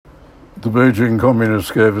The Beijing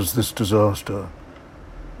communists gave us this disaster.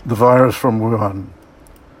 The virus from Wuhan.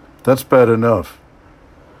 That's bad enough.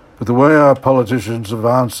 But the way our politicians have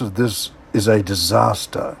answered this is a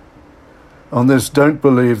disaster. On this, don't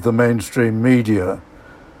believe the mainstream media.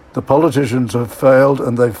 The politicians have failed,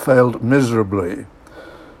 and they've failed miserably.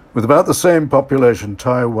 With about the same population,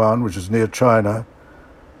 Taiwan, which is near China,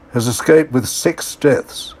 has escaped with 6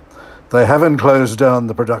 deaths. They haven't closed down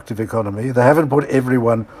the productive economy. They haven't put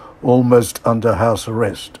everyone almost under house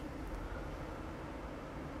arrest.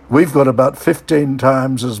 We've got about 15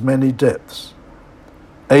 times as many deaths,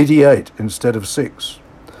 88 instead of 6.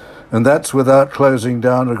 And that's without closing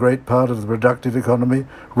down a great part of the productive economy,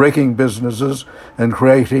 wrecking businesses, and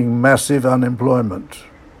creating massive unemployment,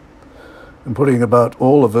 and putting about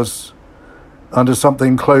all of us under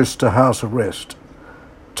something close to house arrest.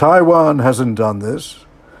 Taiwan hasn't done this,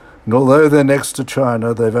 and although they're next to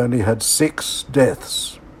China, they've only had 6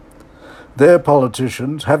 deaths. Their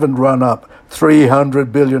politicians haven't run up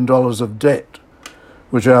 $300 billion of debt,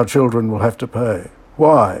 which our children will have to pay.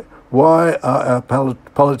 Why? Why are our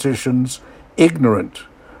politicians ignorant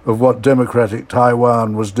of what democratic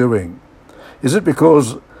Taiwan was doing? Is it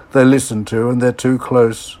because they listen to and they're too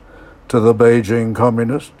close to the Beijing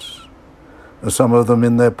communists? Are some of them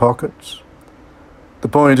in their pockets? The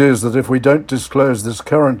point is that if we don't disclose this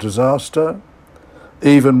current disaster,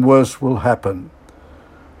 even worse will happen.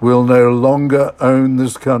 We'll no longer own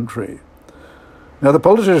this country. Now, the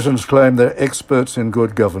politicians claim they're experts in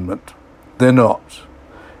good government. They're not.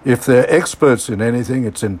 If they're experts in anything,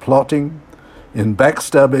 it's in plotting, in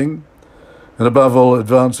backstabbing, and above all,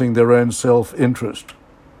 advancing their own self-interest.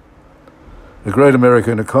 A great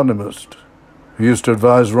American economist who used to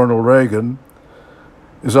advise Ronald Reagan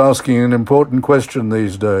is asking an important question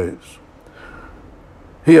these days.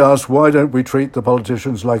 He asks, why don't we treat the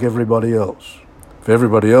politicians like everybody else? For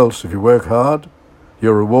everybody else, if you work hard,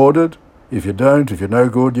 you're rewarded. If you don't, if you're no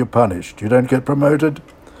good, you're punished. You don't get promoted,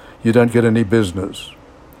 you don't get any business.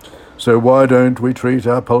 So why don't we treat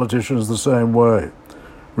our politicians the same way?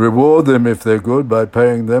 Reward them if they're good by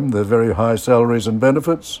paying them their very high salaries and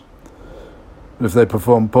benefits. If they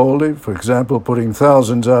perform poorly, for example, putting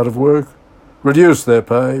thousands out of work, reduce their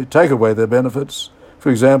pay, take away their benefits, for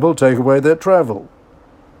example, take away their travel.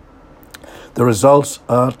 The results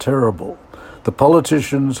are terrible. The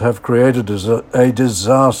politicians have created a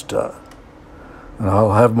disaster, and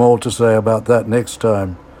I'll have more to say about that next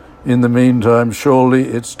time. In the meantime, surely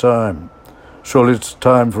it's time. Surely it's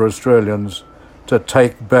time for Australians to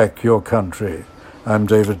take back your country. I'm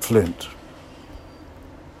David Flint.